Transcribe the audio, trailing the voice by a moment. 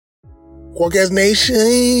Quadcast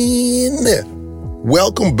Nation,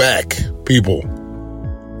 welcome back, people.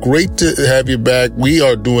 Great to have you back. We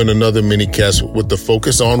are doing another mini cast with the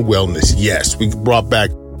focus on wellness. Yes, we brought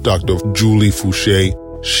back Dr. Julie Foucher.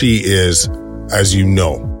 She is, as you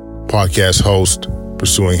know, podcast host,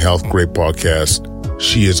 Pursuing Health, great podcast.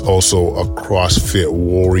 She is also a CrossFit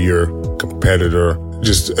warrior, competitor,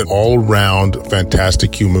 just an all-around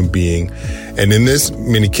fantastic human being. And in this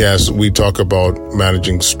mini cast, we talk about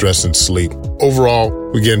managing stress and sleep. Overall,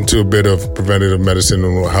 we get into a bit of preventative medicine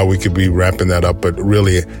and how we could be wrapping that up. But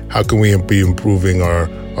really, how can we be improving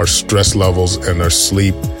our stress levels and our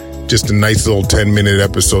sleep? Just a nice little 10-minute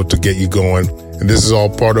episode to get you going. And this is all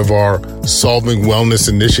part of our Solving Wellness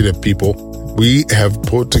initiative, people. We have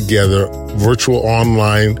put together a virtual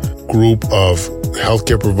online group of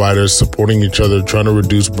healthcare providers supporting each other, trying to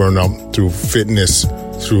reduce burnout through fitness,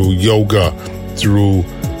 through yoga, through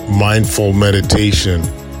mindful meditation,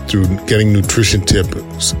 through getting nutrition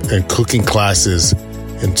tips and cooking classes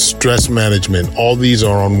and stress management. All these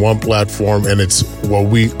are on one platform, and it's what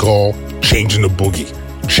we call changing the boogie,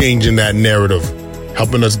 changing that narrative,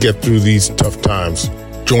 helping us get through these tough times.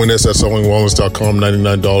 Join us at SolvingWellness.com,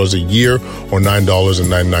 $99 a year or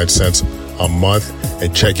 $9.99 a month,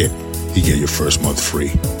 and check it. You get your first month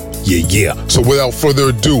free. Yeah. So without further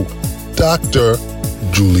ado, Dr.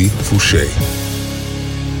 Julie Foucher.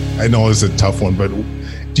 I know it's a tough one, but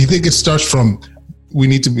do you think it starts from we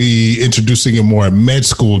need to be introducing it more at med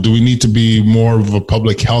school? Do we need to be more of a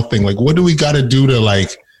public health thing? Like, what do we got to do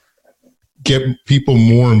to get people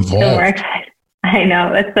more involved? I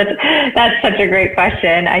know that's such a great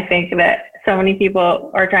question. I think that so many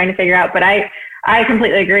people are trying to figure out, but I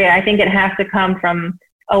completely agree. I think it has to come from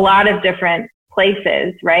a lot of different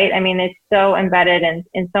places, right? I mean, it's so embedded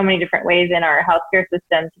in so many different ways in our healthcare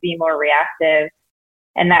system to be more reactive.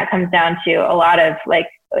 And that comes down to a lot of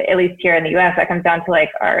at least here in the US, that comes down to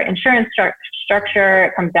our insurance structure.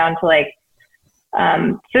 It comes down to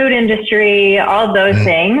food industry, all of those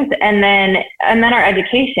things. And then our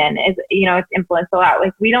education is, it's influenced a lot.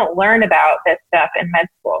 We don't learn about this stuff in med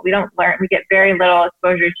school. We get very little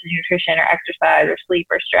exposure to nutrition or exercise or sleep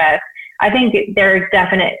or stress. I think there are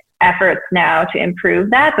definite efforts now to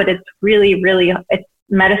improve that, but it's really,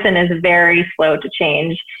 medicine is very slow to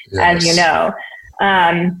change, as you know.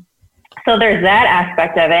 So there's that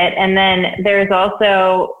aspect of it. And then there's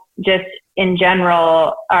also just in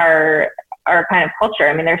general, our kind of culture.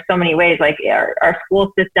 I mean, there's so many ways, our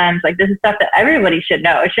school systems, this is stuff that everybody should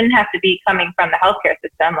know. It shouldn't have to be coming from the healthcare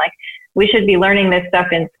system. We should be learning this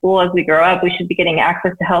stuff in school as we grow up. We should be getting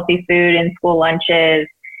access to healthy food in school lunches.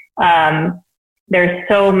 There's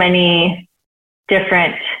so many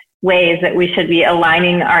different ways that we should be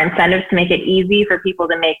aligning our incentives to make it easy for people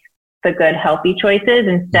to make the good, healthy choices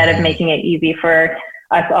instead of making it easy for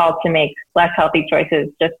us all to make less healthy choices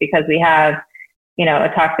just because we have, a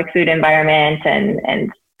toxic food environment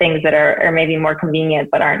and things that are maybe more convenient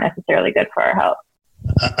but aren't necessarily good for our health.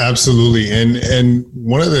 Absolutely. And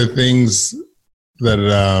one of the things that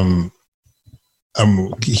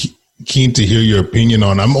I'm keen to hear your opinion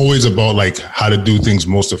on, I'm always about how to do things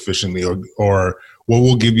most efficiently or what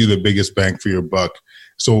will give you the biggest bang for your buck.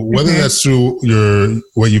 So whether that's through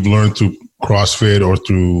what you've learned through CrossFit or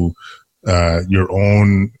through your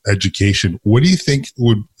own education, what do you think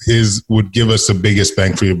would give us the biggest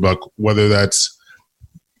bang for your buck? Whether that's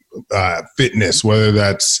fitness, whether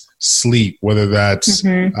that's sleep, whether that's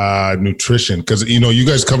nutrition, because you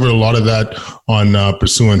guys cover a lot of that on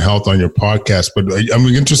Pursuing Health on your podcast. But I'm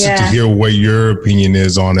interested to hear what your opinion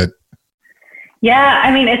is on it. Yeah,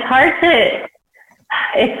 I mean, it's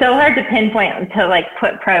so hard to pinpoint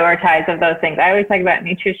to prioritize of those things. I always talk about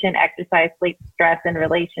nutrition, exercise, sleep, stress, and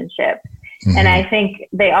relationships. And I think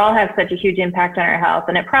they all have such a huge impact on our health.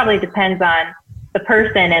 And it probably depends on the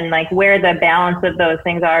person and where the balance of those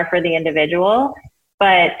things are for the individual.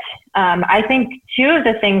 But I think two of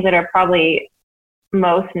the things that are probably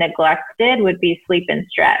most neglected would be sleep and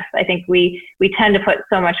stress. I think we tend to put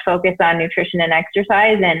so much focus on nutrition and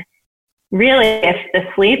exercise, and really, if the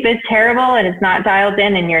sleep is terrible and it's not dialed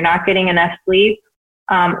in and you're not getting enough sleep,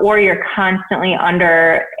 or you're constantly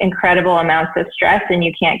under incredible amounts of stress and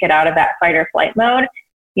you can't get out of that fight or flight mode,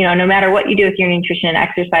 no matter what you do with your nutrition and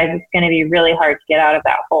exercise, it's going to be really hard to get out of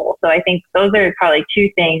that hole. So I think those are probably two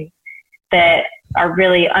things that are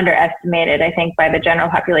really underestimated, I think, by the general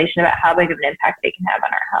population about how big of an impact they can have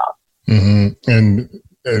on our health.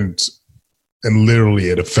 And literally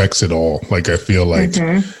it affects it all. I feel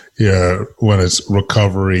when it's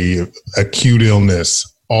recovery, acute illness,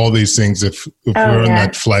 all these things, if we're in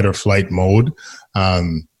that flight or flight mode, I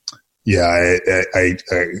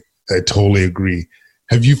totally agree.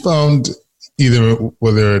 Have you found either,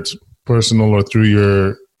 whether it's personal or through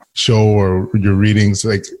your show or your readings,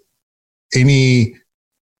 like anything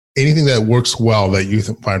that works well that you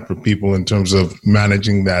find for people in terms of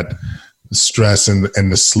managing that stress and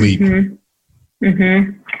the sleep? Mm-hmm.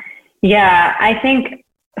 Mm-hmm. Yeah, I think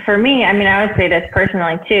for me, I mean, I would say this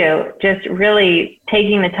personally too, just really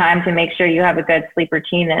taking the time to make sure you have a good sleep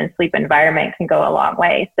routine and sleep environment can go a long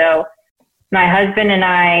way. So my husband and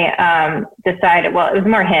I decided, well, it was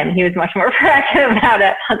more him. He was much more proactive about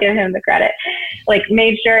it. I'll give him the credit. Like,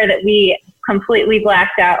 made sure that we completely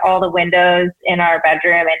blacked out all the windows in our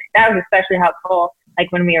bedroom. And that was especially helpful,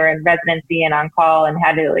 like when we were in residency and on call and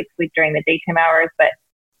had to like sleep during the daytime hours, but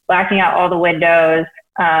blacking out all the windows,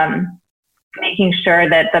 making sure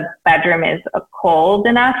that the bedroom is cold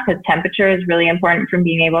enough because temperature is really important from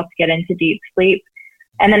being able to get into deep sleep.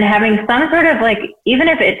 And then having some sort of like, even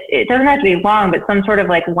if it doesn't have to be long, but some sort of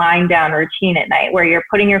like wind down routine at night where you're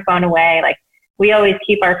putting your phone away. Like, we always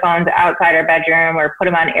keep our phones outside our bedroom or put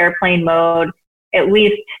them on airplane mode at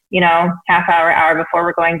least, half hour before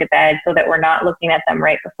we're going to bed so that we're not looking at them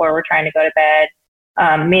right before we're trying to go to bed.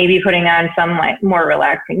 Maybe putting on some like more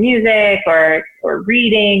relaxing music or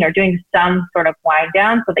reading or doing some sort of wind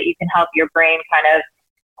down so that you can help your brain kind of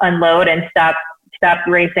unload and stop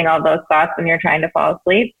racing all those thoughts when you're trying to fall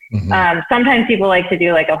asleep. Mm-hmm. Sometimes people like to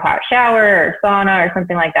do like a hot shower or sauna or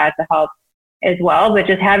something like that to help as well. But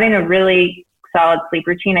just having a really solid sleep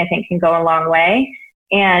routine, I think, can go a long way.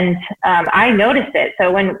 And I noticed it.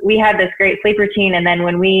 So when we had this great sleep routine, and then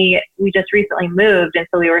when we just recently moved, and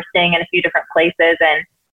so we were staying in a few different places that,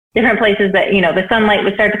 the sunlight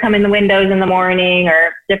would start to come in the windows in the morning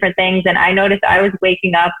or different things. And I noticed I was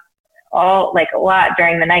waking up a lot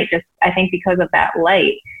during the night, just I think because of that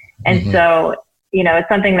light. And mm-hmm. So, it's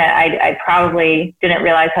something that I probably didn't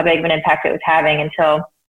realize how big of an impact it was having until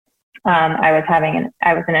I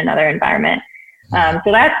was in another environment.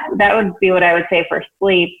 So that would be what I would say for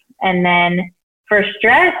sleep. And then for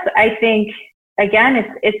stress, I think, again,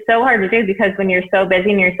 it's so hard to do because when you're so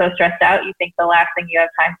busy and you're so stressed out, you think the last thing you have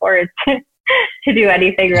time for is to do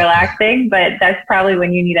anything relaxing, but that's probably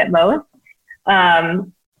when you need it most.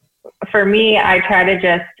 For me, I try to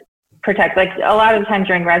just protect, like a lot of the times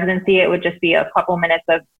during residency, it would just be a couple minutes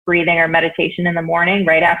of breathing or meditation in the morning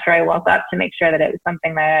right after I woke up to make sure that it was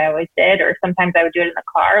something that I always did. Or sometimes I would do it in the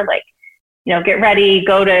car, like, get ready,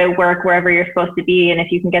 go to work wherever you're supposed to be. And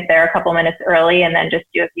if you can get there a couple minutes early and then just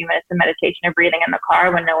do a few minutes of meditation or breathing in the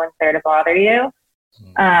car when no one's there to bother you.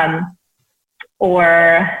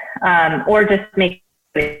 Or just make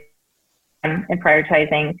and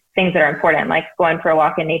prioritizing things that are important, like going for a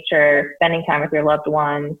walk in nature, spending time with your loved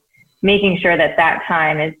ones, making sure that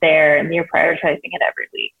time is there and you're prioritizing it every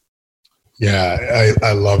week. Yeah,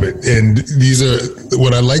 I love it. And these are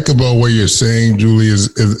what I like about what you're saying, Julie,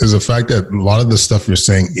 is the fact that a lot of the stuff you're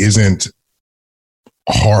saying isn't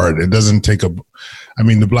hard. It doesn't take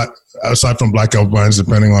aside from blackout blinds,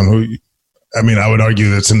 depending on who, I would argue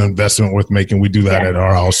that's an investment worth making. We do that at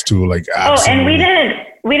our house too. Like, absolutely. And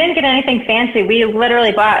we didn't get anything fancy. We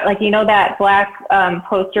literally bought that black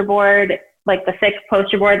poster board, like the thick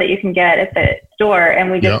poster board that you can get at the store,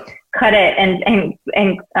 and we just cut it and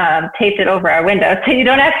taped it over our window, so you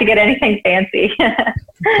don't have to get anything fancy.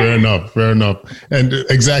 Fair enough. And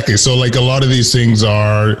exactly. So like a lot of these things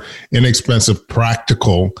are inexpensive,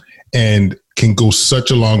 practical, and can go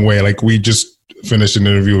such a long way. Like we just finished an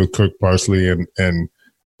interview with Kirk Parsley, and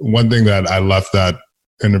one thing that I left that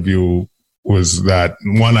interview was that,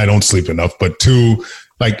 one, I don't sleep enough, but two,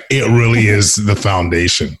 like it really is the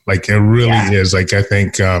foundation. Like it really is. Like I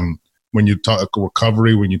think when you talk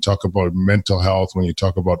recovery, when you talk about mental health, when you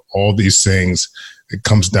talk about all these things, it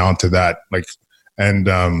comes down to that. Like, and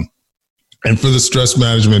for the stress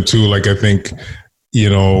management too, like I think,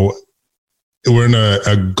 we're in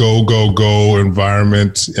a go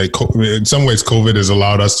environment. In some ways, COVID has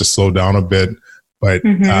allowed us to slow down a bit, but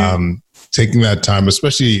taking that time,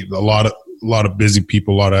 especially a lot of busy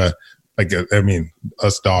people,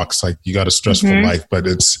 us docs, like you got a stressful life, but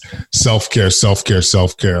it's self-care.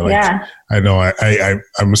 Like, I know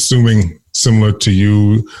I'm assuming similar to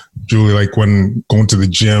you, Julie, like when going to the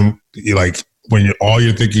gym, all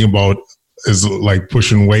you're thinking about is like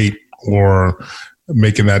pushing weight or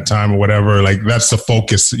making that time or whatever, like that's the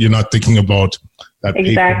focus. You're not thinking about that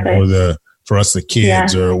paper or for us, the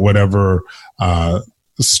kids or whatever,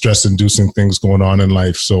 stress inducing things going on in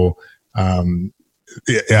life. So,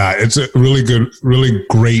 it's a really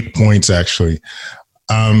great points, actually.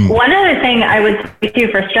 One other thing I would say too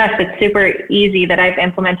for stress that's super easy that I've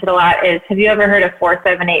implemented a lot is, have you ever heard of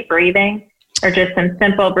 4-7-8 breathing, or just some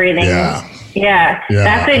simple breathing Yeah,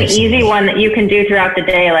 that's an easy one that you can do throughout the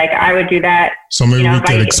day. Like I would do that. So maybe we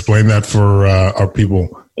could explain that for our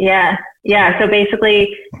people. Yeah. So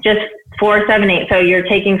basically just 4, 7, 8. So you're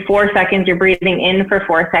taking 4 seconds, you're breathing in for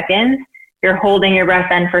 4 seconds, you're holding your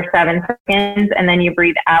breath in for 7 seconds, and then you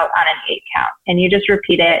breathe out on an 8 count. And you just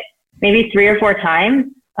repeat it maybe 3 or 4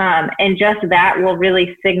 times. And just that will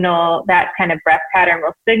really signal, that kind of breath pattern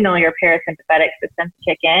will signal your parasympathetic system to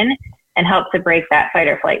kick in and help to break that fight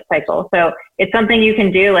or flight cycle. So it's something you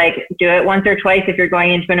can do, like do it once or twice if you're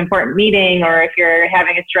going into an important meeting, or if you're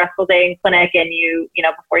having a stressful day in clinic and you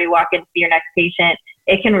know, before you walk in to see your next patient.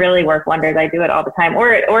 It can really work wonders. I do it all the time.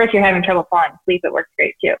 Or if you're having trouble falling asleep, it works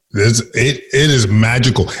great too. It is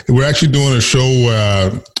magical. We're actually doing a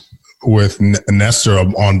show with Nestor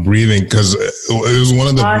on breathing, because it was one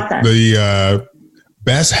of the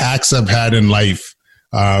best hacks I've had in life.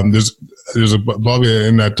 There's probably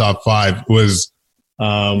in that top 5 was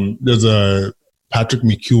there's a Patrick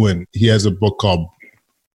McEwen. He has a book called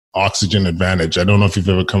Oxygen Advantage. I don't know if you've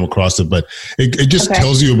ever come across it, but it just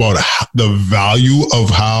tells you about the value of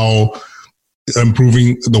how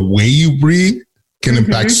improving the way you breathe can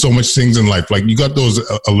impact so much things in life. Like you got those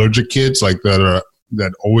allergic kids like that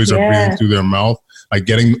always are breathing through their mouth, like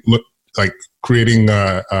creating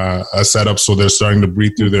a setup so they're starting to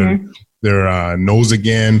breathe through their nose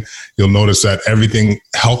again. You'll notice that everything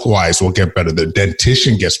health-wise will get better. Their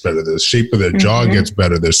dentition gets better. The shape of their jaw gets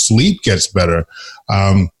better. Their sleep gets better.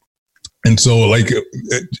 And so like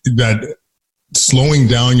that slowing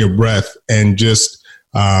down your breath and just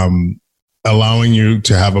allowing you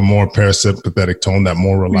to have a more parasympathetic tone, that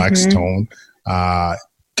more relaxed tone,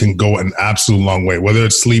 can go an absolute long way, whether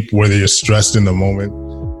it's sleep, whether you're stressed in the moment.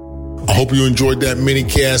 I hope you enjoyed that mini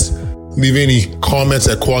cast. Leave any comments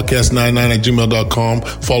at quadcast99@gmail.com.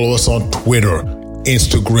 Follow us on Twitter,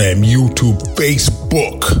 Instagram, YouTube,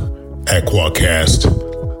 Facebook at Quadcast.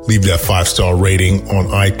 Leave that 5-star rating on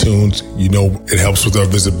iTunes. You know, it helps with our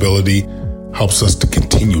visibility, helps us to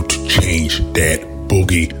continue to change that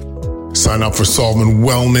boogie. Sign up for Solving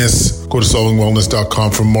Wellness. Go to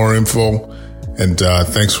solvingwellness.com for more info. And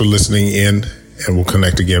thanks for listening in, and we'll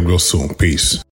connect again real soon. Peace.